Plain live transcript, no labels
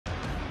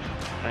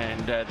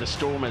And the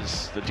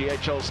Stormers, the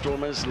DHL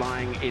Stormers,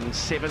 lying in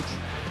 7th,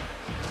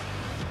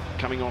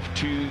 coming off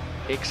 2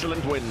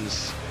 excellent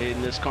wins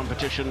in this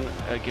competition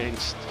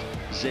against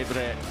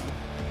Zebre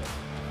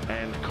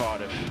and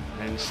Cardiff.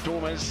 And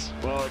Stormers,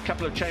 well, a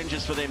couple of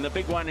changes for them. The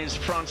big one is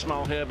Frans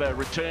Malherbe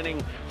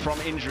returning from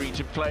injury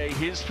to play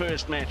his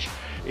first match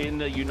in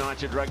the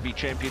United Rugby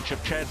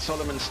Championship. Chad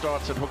Solomon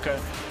starts at hooker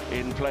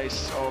in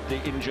place of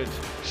the injured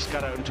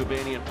Skara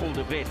Ntubeni, and Paul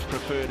de Wet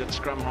preferred at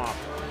scrum half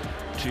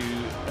to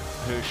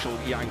Herschel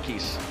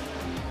Yankees.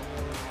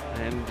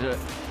 And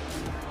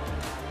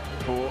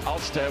for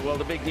Ulster, well,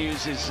 the big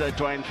news is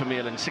Dwayne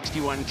Vermeulen,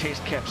 61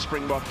 test cap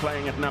Springbok,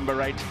 playing at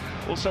number 8.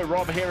 Also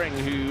Rob Herring,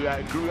 who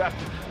grew up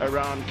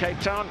around Cape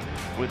Town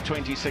with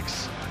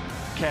 26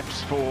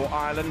 caps for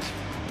Ireland.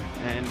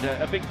 And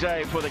a big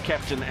day for the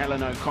captain,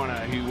 Alan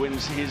O'Connor, who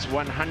wins his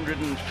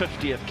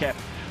 150th cap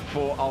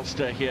for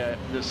Ulster here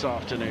this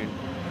afternoon.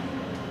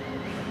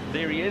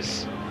 There he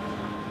is.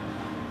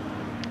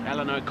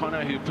 Alan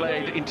O'Connor, who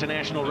played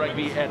international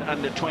rugby at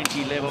under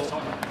 20 level,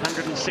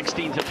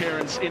 116th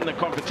appearance in the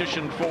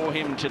competition for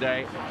him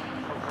today,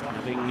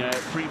 having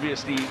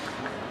previously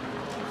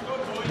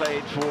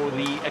played for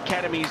the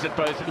academies at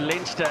both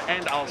Leinster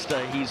and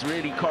Ulster. He's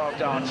really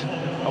carved out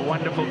a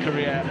wonderful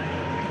career,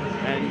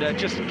 and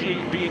just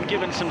being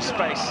given some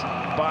space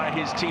by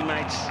his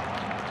teammates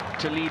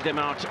to lead them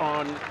out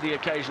on the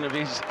occasion of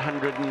his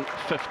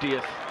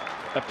 150th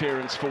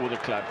appearance for the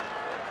club.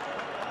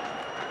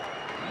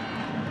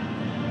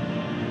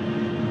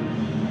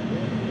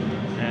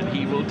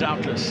 He will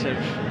doubtless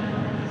have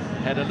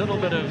had a little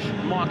bit of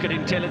market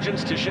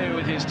intelligence to share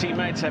with his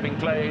teammates, having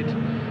played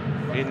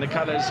in the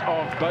colours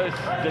of both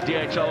the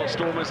DHL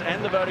Stormers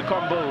and the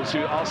Vodacom Bulls,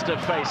 who Ulster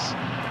face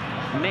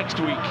next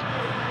week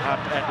up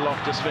at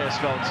Loftus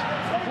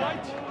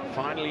Versfeld.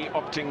 Finally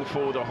opting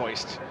for the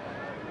hoist.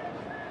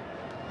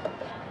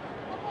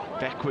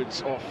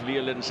 Backwards off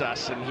Leland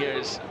Zas, and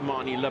here's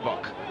Manie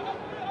Libbok.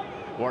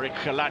 Warwick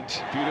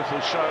Galant, beautiful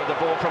show of the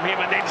ball from him,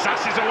 and then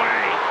Zas is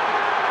away.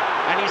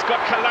 And he's got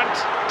Galant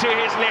to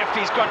his left,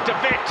 he's got de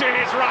Wet to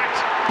his right.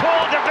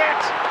 Paul de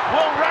Wet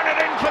will run it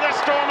in for the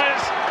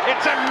Stormers.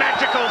 It's a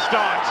magical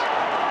start.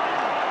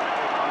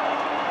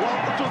 Well,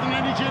 it was an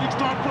energetic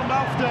start from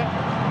Ulster.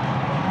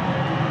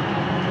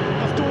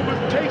 The Stormers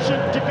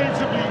patient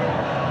defensively.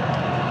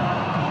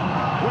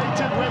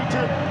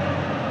 Waited.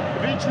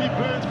 Eventually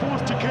Burns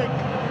forced to kick.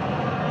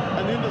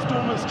 And then the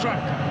Stormers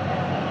struck.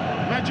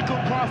 Magical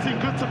passing,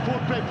 good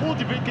support play. Paul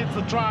de Wet gets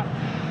the try.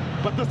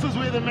 But this is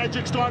where the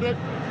magic started.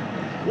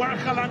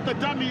 Warwick Galant, the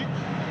dummy,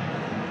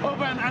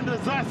 over and under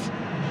Zas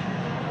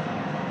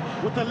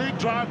with the leg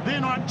drive.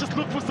 Then on, just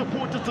look for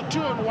support. It's a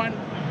 2-on-1,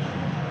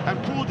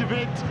 and Paul de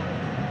Wet.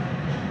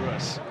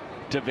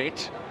 De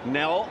Wet,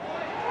 Nel,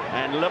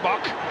 and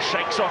Libbok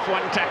shakes off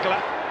one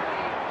tackler.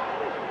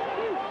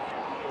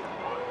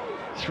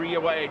 3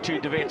 away to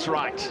de Wet's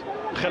right.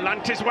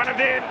 Galant is one of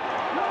them.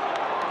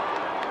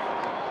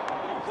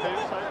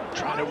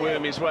 Trying to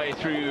worm his way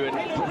through and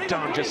put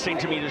down just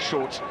centimetres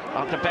short.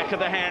 Out the back of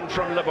the hand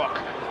from Libbok.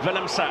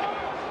 Willemse.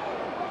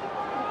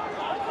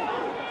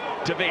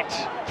 De Wet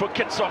for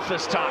Kitsoff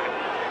this time.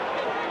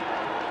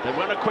 They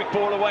want a quick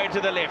ball away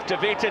to the left. De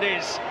Wet it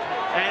is.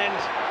 And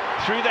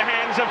through the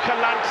hands of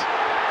Galant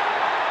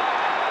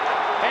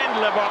and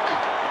Libbok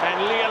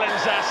and Leland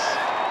Zas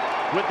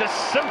with the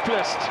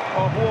simplest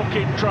of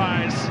walk-in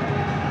tries.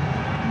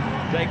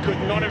 They could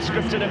not have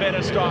scripted a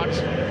better start.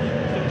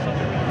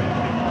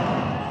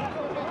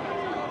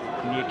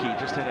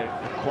 Just had a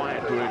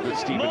quiet word with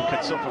Stephen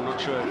Kitsoff. I'm not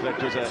sure if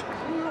that was a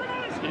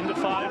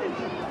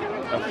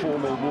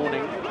formal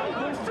warning.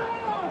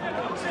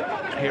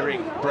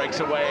 Herring breaks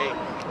away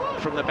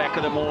from the back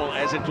of the maul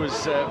as it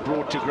was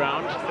brought to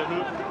ground.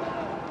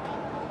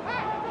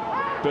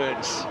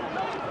 Burns.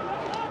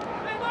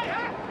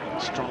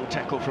 Strong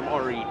tackle from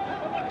Ori.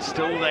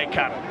 Still they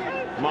come.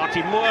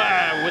 Marty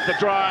Moore with the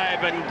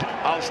drive, and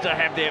Ulster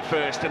have their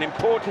first. An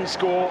important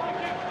score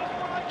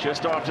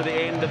just after the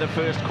end of the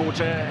first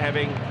quarter,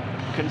 having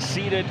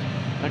conceded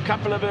a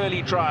couple of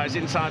early tries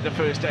inside the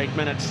first 8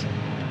 minutes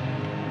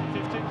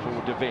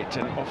for de Wet,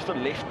 and off the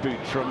left boot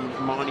from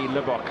Manie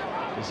Libbok.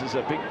 This is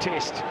a big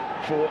test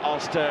for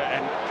Ulster,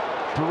 and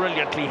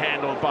brilliantly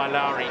handled by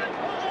Lowry.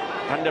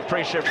 Under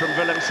pressure from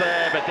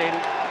Willemse, but then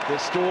the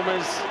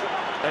Stormers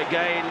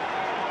again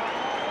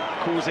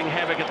causing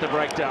havoc at the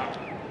breakdown.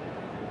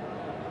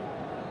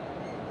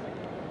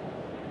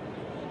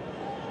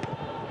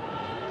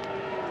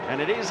 And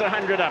it is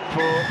 100 up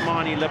for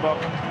Manie Libbok.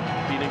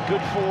 Been in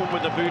good form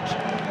with the boot.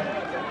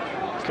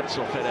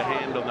 Kitsoff had a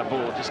hand on the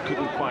ball, just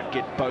couldn't quite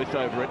get both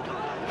over it.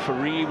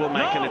 Fourie will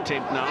make an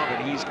attempt now,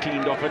 but he's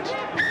cleaned off it.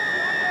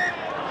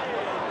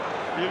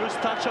 You lose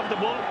touch of the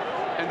ball,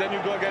 and then you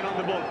go again on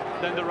the ball.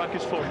 Then the ruck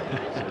is full.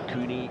 So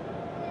Cooney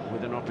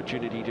with an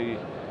opportunity to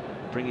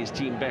bring his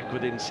team back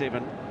within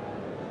 7.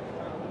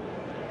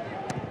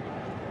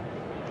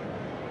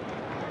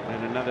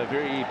 And another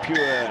very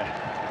pure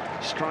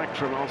strike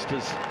from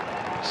Ulster's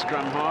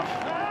scrum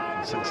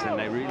half. Since then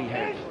they really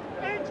have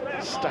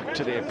stuck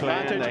to their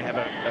plan. They have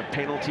a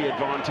penalty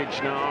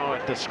advantage now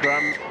at the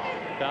scrum.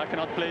 I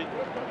cannot play.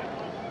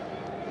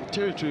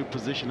 Territory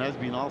position has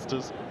been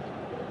Ulster's.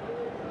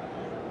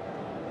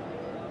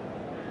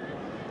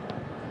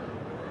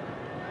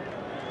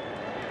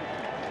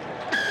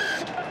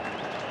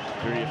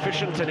 Very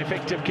efficient and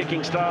effective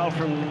kicking style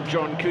from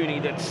John Cooney.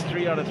 That's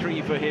 3 out of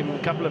 3 for him. A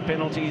couple of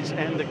penalties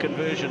and the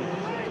conversion.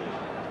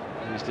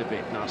 Here's the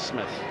bet now,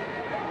 Smith.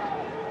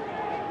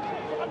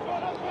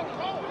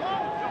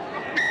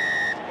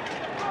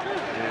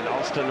 And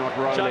Ulster not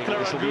rolling.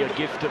 This will be a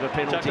gift of a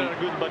penalty. Are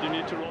good, but you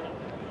need to roll.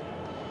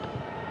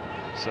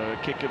 So a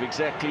kick of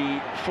exactly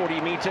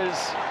 40 meters.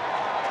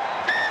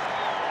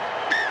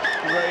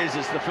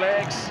 Raises the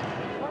flags.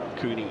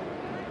 Cooney.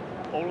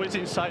 Always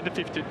inside the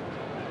 50.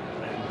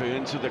 And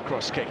Burns with the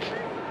cross kick.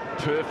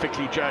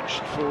 Perfectly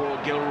judged for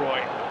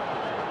Gilroy.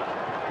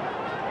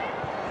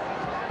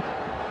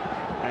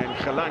 And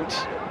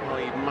Gelant, well,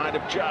 he might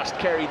have just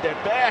carried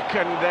that back,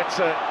 and that's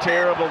a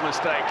terrible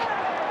mistake.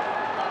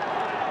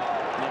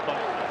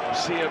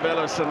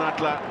 Siabelo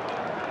Sanatla,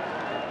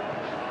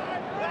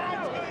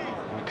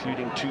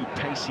 including 2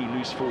 pacey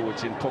loose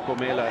forwards in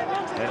Pokomela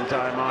and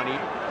Diamani.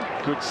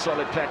 Good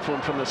solid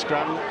platform from the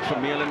scrum.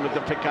 Vermeulen with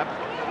the pickup.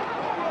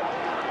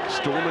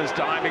 Stormers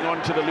diving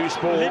onto the loose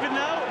ball. Leave it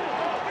now.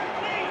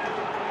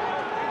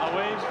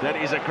 Away. That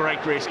is a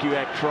great rescue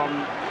act from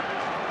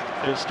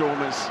the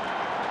Stormers.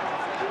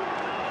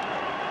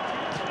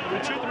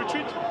 Retreat,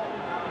 retreat.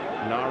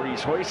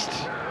 Lowry's hoist,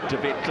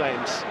 DeVet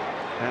claims.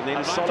 And then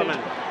Advantage.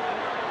 Solomon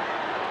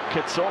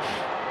kits off.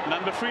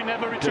 Number 3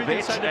 never retreat DeVet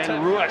inside the and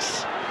 10.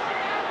 Ruas.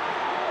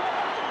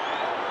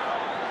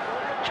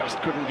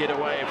 Just couldn't get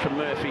away from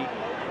Murphy.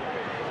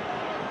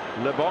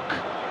 Lebok.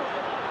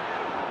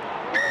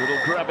 Little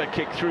grubber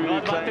kick through.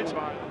 No Claimed advantage.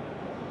 by.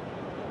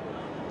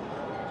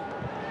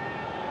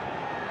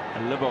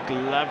 And Lebok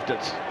loved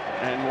it.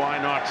 And why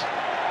not?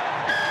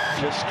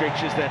 Just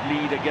stretches that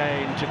lead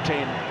again to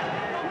 10.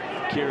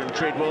 Kieran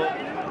Treadwell,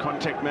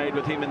 contact made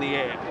with him in the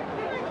air.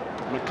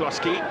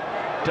 McCloskey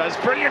does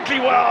brilliantly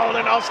well,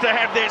 and Ulster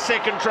have their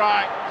second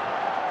try.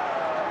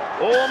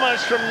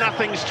 Almost from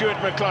nothing, Stuart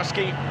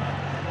McCloskey.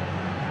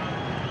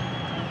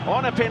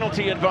 On a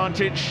penalty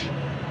advantage.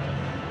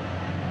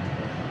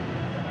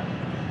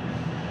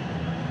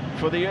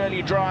 For the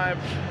early drive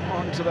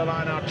onto the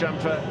line-out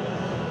jumper.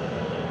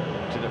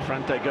 To the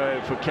front they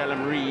go for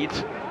Callum Reid.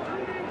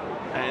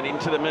 And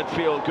into the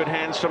midfield, good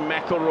hands from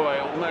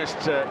McElroy.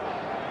 Almost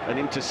an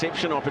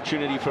interception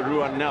opportunity for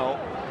Ruan Nel.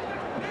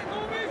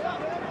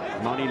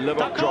 Moni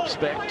Libok drops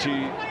back to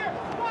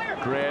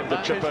grab the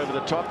chip over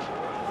the top.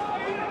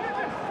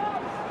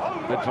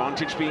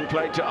 Advantage being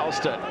played to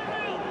Ulster.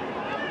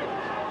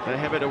 They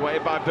have it away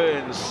by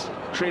Burns.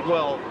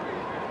 Treadwell.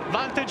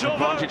 Advantage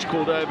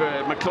called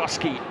over.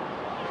 McCloskey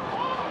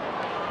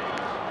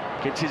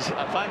gets his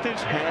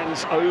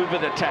hands over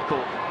the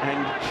tackle,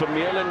 and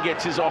Vermeulen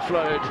gets his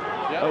offload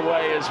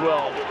away as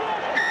well.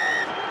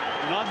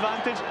 No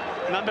advantage.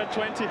 Number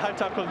 20 high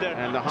tackle there.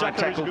 And the high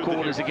tackle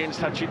call is against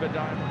Hachiba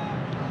Diamond.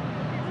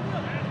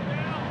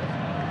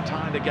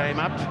 Tie the game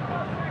up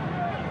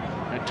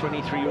at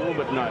 23 all,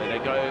 but no, they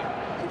go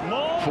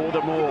for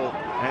the maul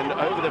and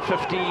over the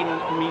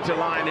 15-meter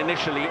line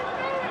initially.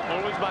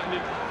 Always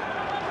banded.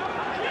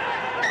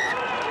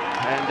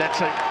 And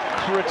that's a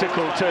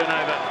critical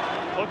turnover.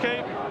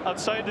 Okay,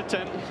 outside the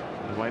 10.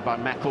 Away by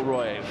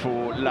McElroy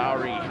for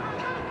Lowry.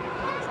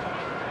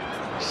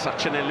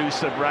 Such an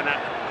elusive runner.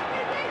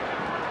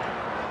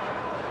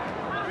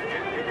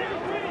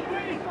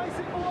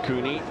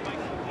 Cooney,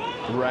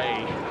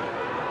 Ray.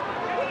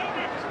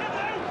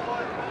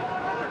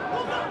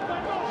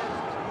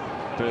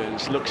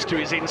 Burns looks to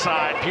his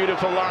inside.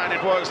 Beautiful line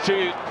it was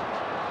too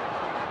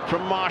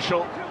from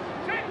Marshall.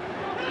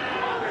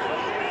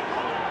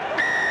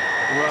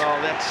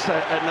 Well, that's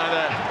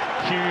another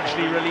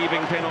hugely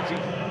relieving penalty.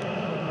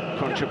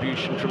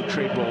 Contribution from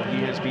Treadwell.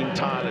 He has been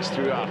tireless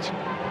throughout.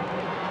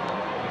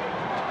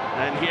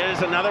 And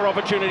here's another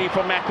opportunity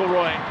for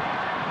McElroy.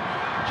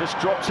 Just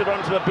drops it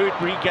onto the boot,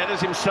 regathers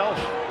himself.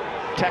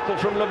 Tackle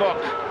from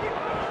Lebok.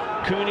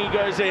 Cooney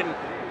goes in.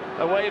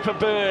 Away for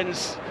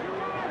Burns.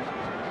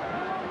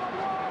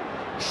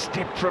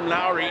 Step from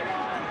Lowry.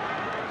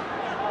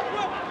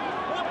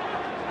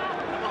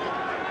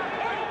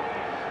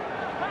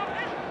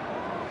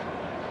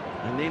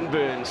 And then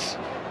Burns.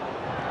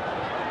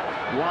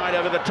 Wide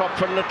over the top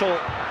from Little.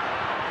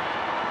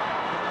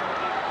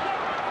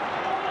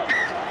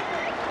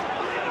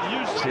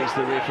 Says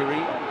the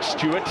referee.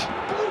 Stewart.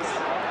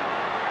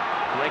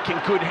 Making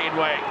good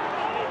headway.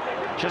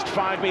 Just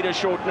 5 meters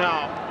short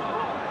now.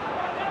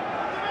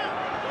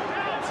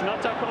 It's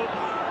not tackle.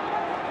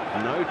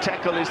 No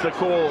tackle is the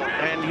call.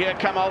 And here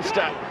come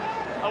Ulster.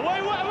 Away,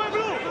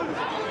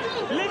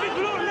 Blue! Leave it,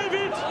 Blue, leave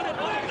it!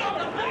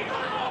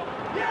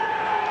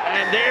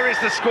 And there is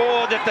the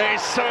score that they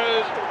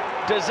so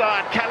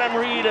desired. Callum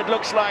Reid, it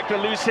looks like the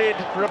loose head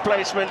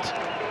replacement.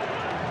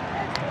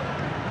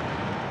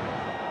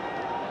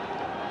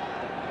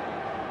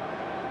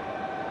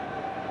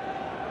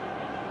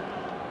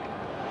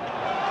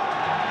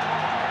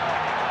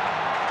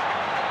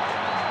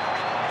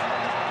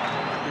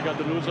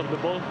 forgot the rules of the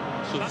ball.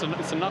 So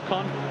it's a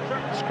knock-on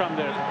scrum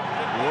there.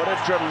 What a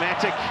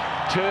dramatic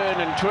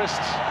turn and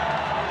twist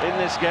in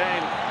this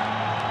game.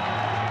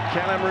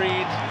 Callum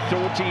Reid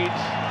thought he'd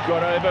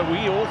got over.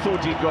 We all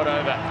thought he'd got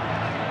over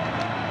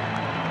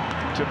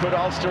to put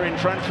Ulster in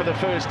front for the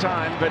first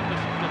time, but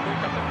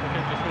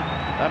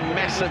a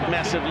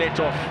massive let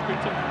off.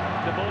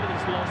 The ball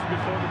is lost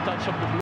before the touch of the blue.